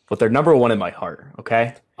 But they're number one in my heart,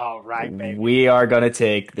 okay? All right, baby. We are going to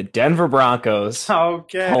take the Denver Broncos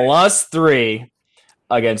plus 3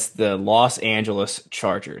 against the Los Angeles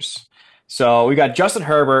Chargers. So we got Justin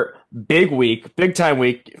Herbert, big week, big time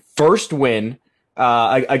week, first win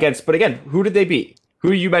against. But again, who did they beat?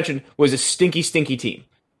 Who you mentioned was a stinky team,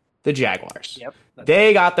 the Jaguars. Yep,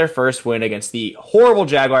 they got their first win against the horrible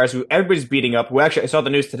Jaguars, who everybody's beating up. Who actually, I saw the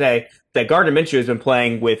news today that Gardner Minshew has been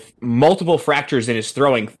playing with multiple fractures in his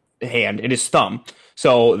throwing hand, in his thumb.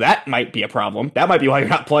 So that might be a problem. That might be why you're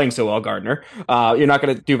not playing so well, Gardner. You're not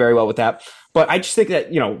going to do very well with that. But I just think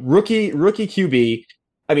that rookie QB.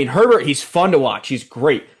 I mean, Herbert, he's fun to watch. He's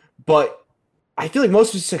great. But I feel like most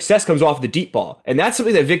of his success comes off the deep ball. And that's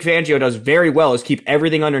something that Vic Fangio does very well, is keep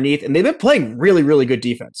everything underneath. And they've been playing really, really good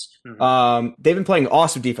defense. Mm-hmm. They've been playing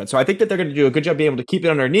awesome defense. So I think that they're going to do a good job being able to keep it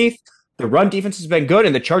underneath. The run defense has been good,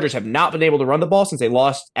 and the Chargers have not been able to run the ball since they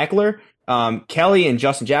lost Eckler. Kelly and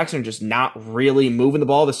Justin Jackson are just not really moving the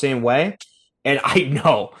ball the same way. And I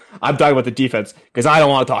know I'm talking about the defense because I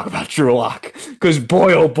don't want to talk about Drew Lock, because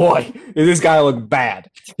boy, oh boy, does this guy look bad.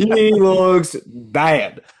 He looks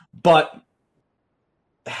bad. But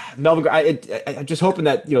Melvin, I'm just hoping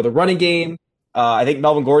that, the running game, I think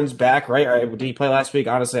Melvin Gordon's back, right? Did he play last week?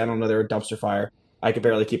 Honestly, I don't know. They're a dumpster fire. I could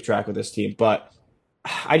barely keep track of this team. But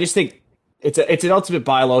I just think it's an ultimate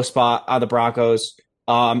buy low spot on the Broncos.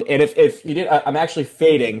 And if you did, I'm actually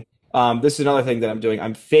fading. This is another thing that I'm doing.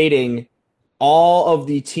 I'm fading all of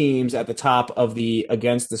the teams at the top of the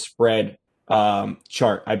against the spread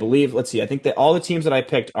chart. I believe. Let's see. I think that all the teams that I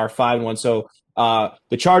picked are 5-1. So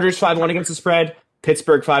the Chargers 5-1 against the spread,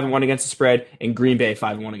 Pittsburgh 5-1 against the spread, and Green Bay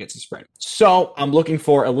 5-1 against the spread. So I'm looking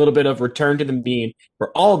for a little bit of return to the mean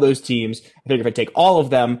for all of those teams. I think if I take all of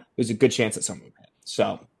them, there's a good chance that someone will hit.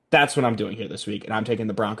 So that's what I'm doing here this week, and I'm taking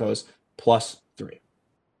the Broncos plus 3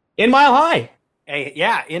 in Mile High.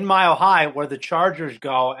 In Mile High, where the Chargers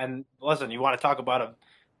go. And listen, you want to talk about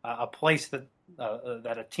a place that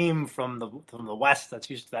a team from the West that's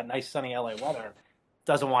used to that nice sunny LA weather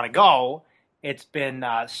doesn't want to go. It's been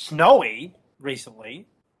snowy recently,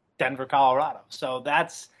 Denver, Colorado. So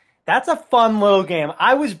that's a fun little game.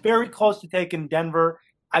 I was very close to taking Denver.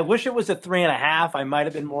 I wish it was a 3.5. I might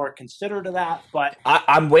have been more considerate of that, but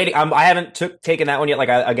I'm waiting. I haven't taken that one yet. Like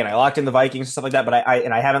I locked in the Vikings and stuff like that, but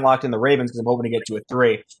I haven't locked in the Ravens because I'm hoping to get to a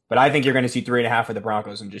 3. But I think you're going to see 3.5 for the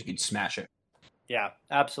Broncos and just you'd smash it. Yeah,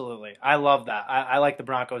 absolutely. I love that. I like the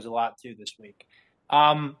Broncos a lot too this week.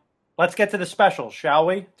 Let's get to the specials, shall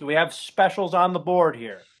we? Do we have specials on the board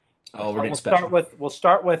here? Oh, we're getting special. We'll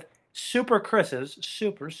start with Super Chris's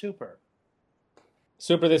Super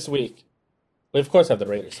this week. We, of course, have the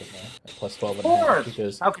Raiders in there at plus 12.5.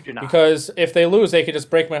 Because, how could you not? Because if they lose, they could just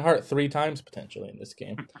break my heart 3 times potentially in this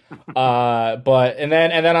game. And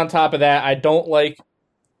then on top of that, I don't like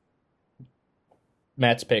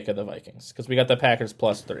Matt's pick of the Vikings because we got the Packers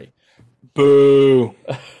 +3. Boo.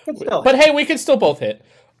 But hey, we can still both hit.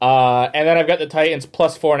 And then I've got the Titans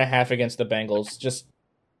 +4.5 against the Bengals. Just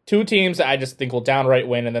two teams that I just think will downright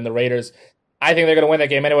win, and then the Raiders, I think they're going to win that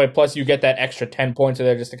game anyway. Plus, you get that extra 10 points in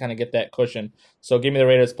there just to kind of get that cushion. So give me the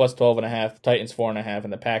Raiders +12.5, Titans 4.5,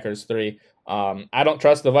 and the Packers 3. I don't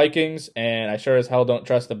trust the Vikings, and I sure as hell don't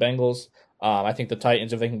trust the Bengals. I think the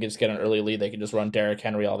Titans, if they can just get an early lead, they can just run Derrick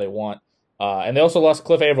Henry all they want. And they also lost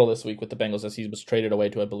Cliff Averill this week with the Bengals as he was traded away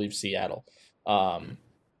to, I believe, Seattle.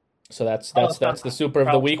 So that's the super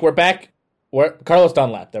of the week. We're back. Carlos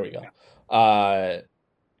Dunlap. There we go.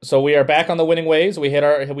 So we are back on the winning ways. We hit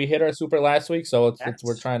our super last week, so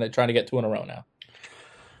we're trying to get 2 in a row now.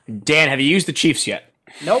 Dan, have you used the Chiefs yet?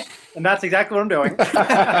 Nope, and that's exactly what I'm doing.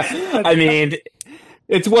 I mean,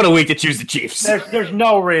 it's 1 a week to choose the Chiefs. There's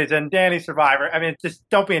no reason. Danny Survivor. I mean, just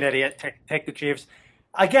don't be an idiot. Take the Chiefs.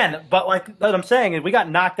 Again, but like what I'm saying is we got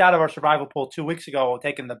knocked out of our survival pool 2 weeks ago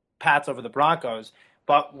taking the Pats over the Broncos.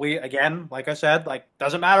 But we, again, like I said,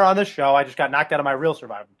 doesn't matter on this show. I just got knocked out of my real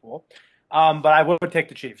survival pool. But I would take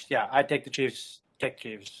the Chiefs. Yeah, I'd take the Chiefs. Take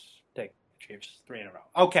the Chiefs 3 in a row.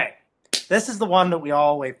 Okay. This is the one that we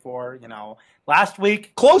all wait for, Last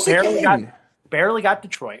week, barely got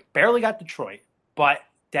Detroit. But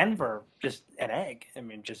Denver, just an egg. I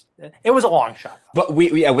mean, it was a long shot. But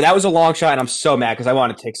that was a long shot, and I'm so mad because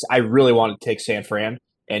I really wanted to take San Fran.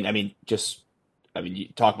 And you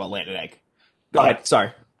talk about laying an egg. Go ahead.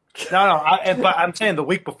 Sorry. No. But I'm saying the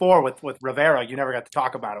week before with Rivera, you never got to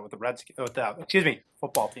talk about it with the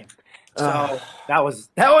football team. So that was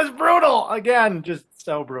brutal again, just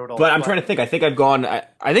so brutal. But I'm trying to think. I think I've gone.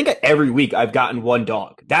 I think every week I've gotten one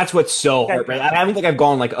dog. That's what's so heartbreaking. I don't think I've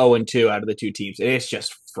gone 0-2 out of the 2 teams. It's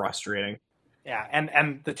just frustrating. Yeah,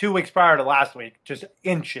 and the 2 weeks prior to last week, just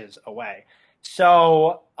inches away.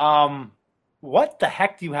 So, what the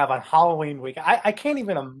heck do you have on Halloween week? I can't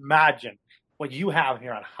even imagine what you have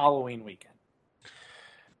here on Halloween weekend.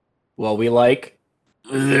 Well, we like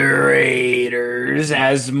the Raiders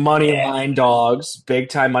as money line dogs, big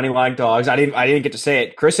time money line dogs. I didn't get to say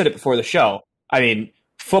it. Chris said it before the show. I mean,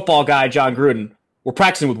 football guy John Gruden. We're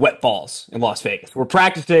practicing with wet balls in Las Vegas. We're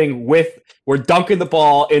dunking the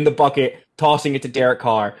ball in the bucket, tossing it to Derek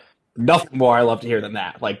Carr. Nothing more I love to hear than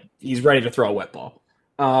that. He's ready to throw a wet ball.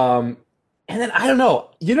 And then I don't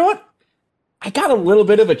know. You know what? I got a little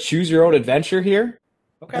bit of a choose your own adventure here.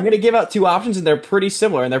 Okay. I'm going to give out 2 options, and they're pretty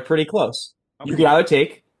similar and they're pretty close. Okay. You can either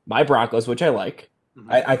take my Broncos, which I like.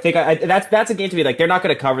 Mm-hmm. I think that's a game to be they're not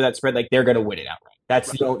going to cover that spread. They're going to win it outright.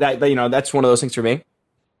 That's that's one of those things for me.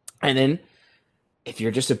 And then if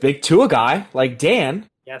you're just a big Tua guy like Dan,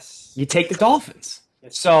 yes, you take the Dolphins.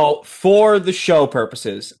 Yes. So for the show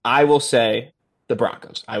purposes, I will say the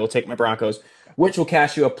Broncos. I will take my Broncos, which will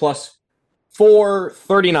cash you a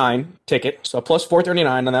 +439 ticket, so a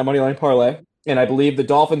 +439 on that money line parlay. And I believe the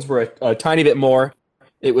Dolphins were a tiny bit more.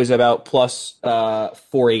 It was about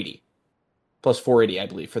 +480, +480, I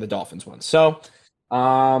believe, for the Dolphins one. So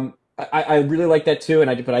I really like that too.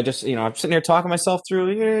 But I'm sitting here talking myself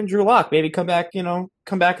through Drew Lock, maybe come back the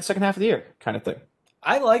second half of the year, kind of thing.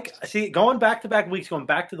 I going back-to-back weeks, going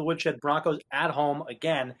back to the Woodshed Broncos at home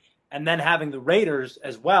again, and then having the Raiders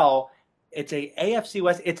as well. It's a AFC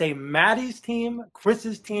West. It's a Maddie's team,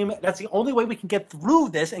 Chris's team. That's the only way we can get through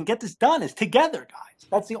this and get this done is together, guys.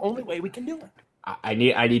 That's the only way we can do it. I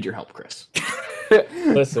need your help, Chris.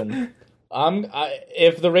 Listen,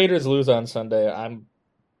 if the Raiders lose on Sunday,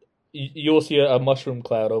 you'll see a mushroom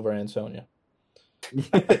cloud over Ansonia.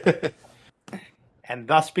 And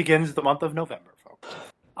thus begins the month of November, folks.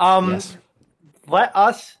 Yes. Let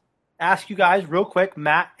us ask you guys real quick,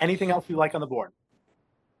 Matt, anything else you like on the board?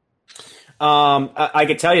 I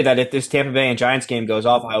could tell you that if this Tampa Bay and Giants game goes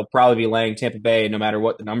off, I'll probably be laying Tampa Bay no matter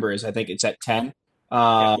what the number is. I think it's at 10.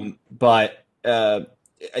 But I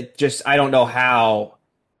don't know how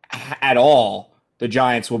at all the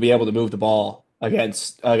Giants will be able to move the ball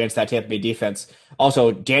against that Tampa Bay defense.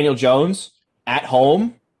 Also, Daniel Jones at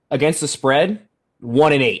home against the spread,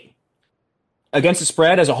 1-8. Against the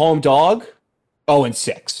spread as a home dog,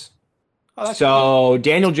 0-6. So cool.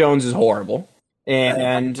 Daniel Jones is horrible.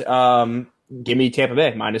 And give me Tampa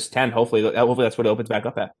Bay -10. Hopefully that's what it opens back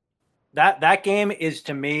up at. That game is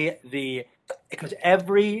to me because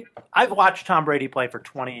I've watched Tom Brady play for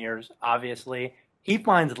 20 years. Obviously, he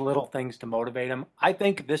finds little things to motivate him. I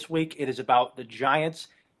think this week it is about the Giants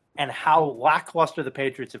and how lackluster the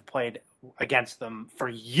Patriots have played against them for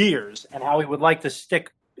years, and how he would like to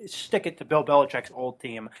stick it to Bill Belichick's old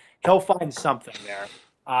team. He'll find something there.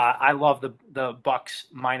 I love the Bucks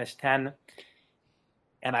 -10.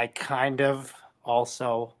 And I kind of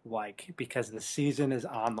also like because the season is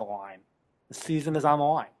on the line. The season is on the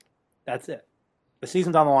line. That's it. The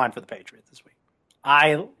season's on the line for the Patriots this week.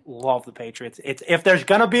 I love the Patriots. It's if there's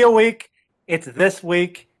gonna be a week, it's this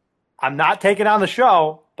week. I'm not taking on the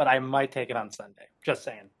show, but I might take it on Sunday. Just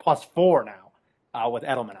saying. +4 now with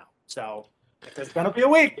Edelman out. So if there's gonna be a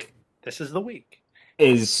week, this is the week.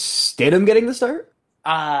 Is Stidham getting the start?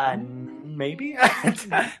 Maybe.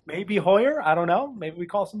 Maybe Hoyer. I don't know. Maybe we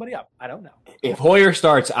call somebody up. I don't know. If Hoyer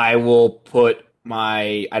starts, I will put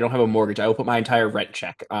I don't have a mortgage. I will put my entire rent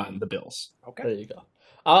check on the Bills. Okay. There you go.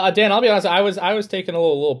 Dan, I'll be honest. I was taking a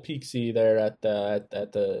little peek-see there at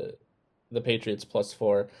the Patriots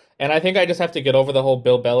 +4, and I think I just have to get over the whole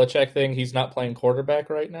Bill Belichick thing. He's not playing quarterback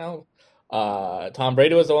right now. Tom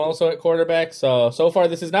Brady was the one also at quarterback. So far,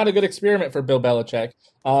 this is not a good experiment for Bill Belichick.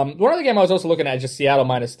 One other game I was also looking at is just Seattle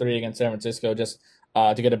 -3 against San Francisco, just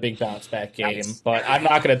to get a big bounce back game. But I'm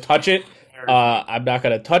not going to touch it.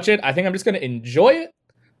 I think I'm just going to enjoy it.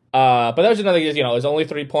 But that was another thing. It was only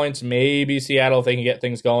 3 points. Maybe Seattle, if they can get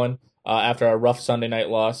things going after a rough Sunday night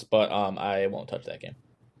loss. But I won't touch that game.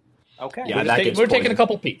 Okay. Yeah, we're taking a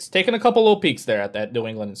couple peeks. Taking a couple little peeks there at that New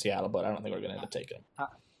England and Seattle, but I don't think we're going to end up taking them.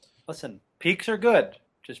 Listen, peaks are good.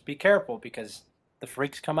 Just be careful because the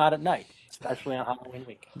freaks come out at night, especially on Halloween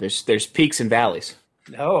week. There's peaks and valleys.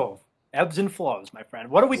 No, ebbs and flows, my friend.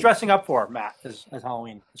 What are we dressing up for, Matt, as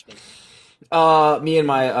Halloween this week? Me and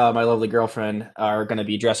my lovely girlfriend are going to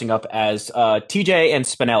be dressing up as TJ and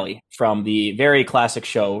Spinelli from the very classic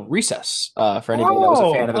show Recess. For anybody that was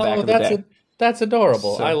a fan of it back in the day. That's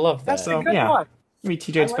adorable. So, I love that. That's a good one. Me,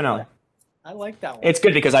 TJ and Spinelli. I like that one. It's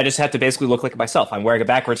good because I just have to basically look like myself. I'm wearing a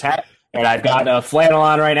backwards hat, and I've got a flannel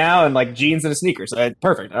on right now, and like jeans and a sneaker. So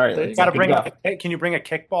perfect. All right, can you bring a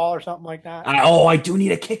kickball or something like that? I do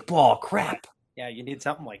need a kickball. Crap. Yeah, you need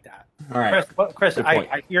something like that. All right, Chris,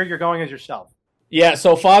 I hear you're going as yourself. Yeah.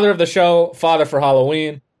 So father of the show, father for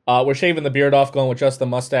Halloween. We're shaving the beard off, going with just the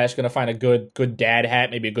mustache. Going to find a good dad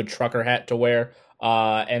hat, maybe a good trucker hat to wear.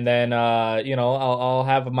 And then I'll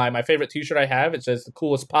have my favorite T-shirt I have. It says the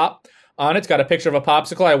coolest pop on it. It's got a picture of a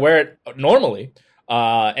popsicle. I wear it normally.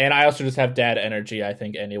 And I also just have dad energy, I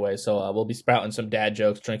think, anyway. So we'll be spouting some dad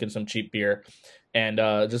jokes, drinking some cheap beer, and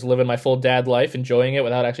just living my full dad life, enjoying it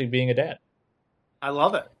without actually being a dad. I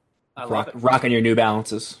love it. Rocking your New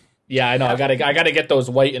Balances. Yeah, I know. I gotta get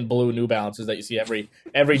those white and blue New Balances that you see every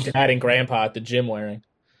dad and grandpa at the gym wearing.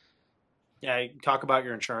 Yeah, you can talk about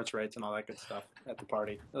your insurance rates and all that good stuff at the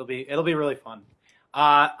party. It'll be really fun.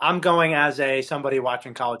 I'm going as somebody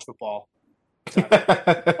watching college football. So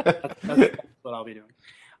that's what I'll be doing.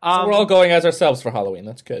 So we're all going as ourselves for Halloween.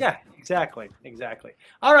 That's good. Yeah, exactly.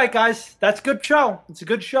 All right, guys, that's a good show. It's a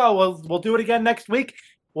good show. We'll do it again next week.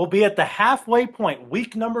 We'll be at the halfway point,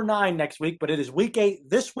 week number 9 next week, but it is week 8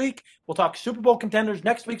 this week. We'll talk Super Bowl contenders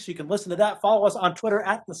next week, so you can listen to that. Follow us on Twitter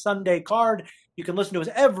at The Sunday Card. You can listen to us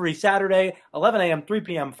every Saturday, 11 a.m., 3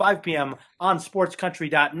 p.m., 5 p.m. on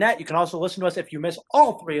sportscountry.net. You can also listen to us if you miss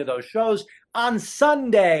all 3 of those shows on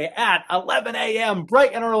Sunday at 11 a.m.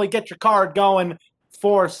 Bright and early, get your card going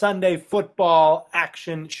for Sunday football.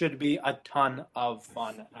 Action should be a ton of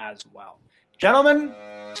fun as well. Gentlemen,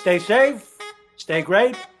 stay safe. Stay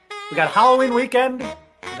great. We got Halloween weekend,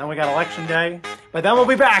 and then we got Election Day. But then we'll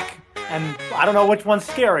be back, and I don't know which one's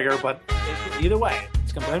scarier, but either way,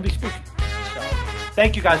 it's going to be spooky. So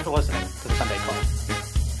thank you guys for listening.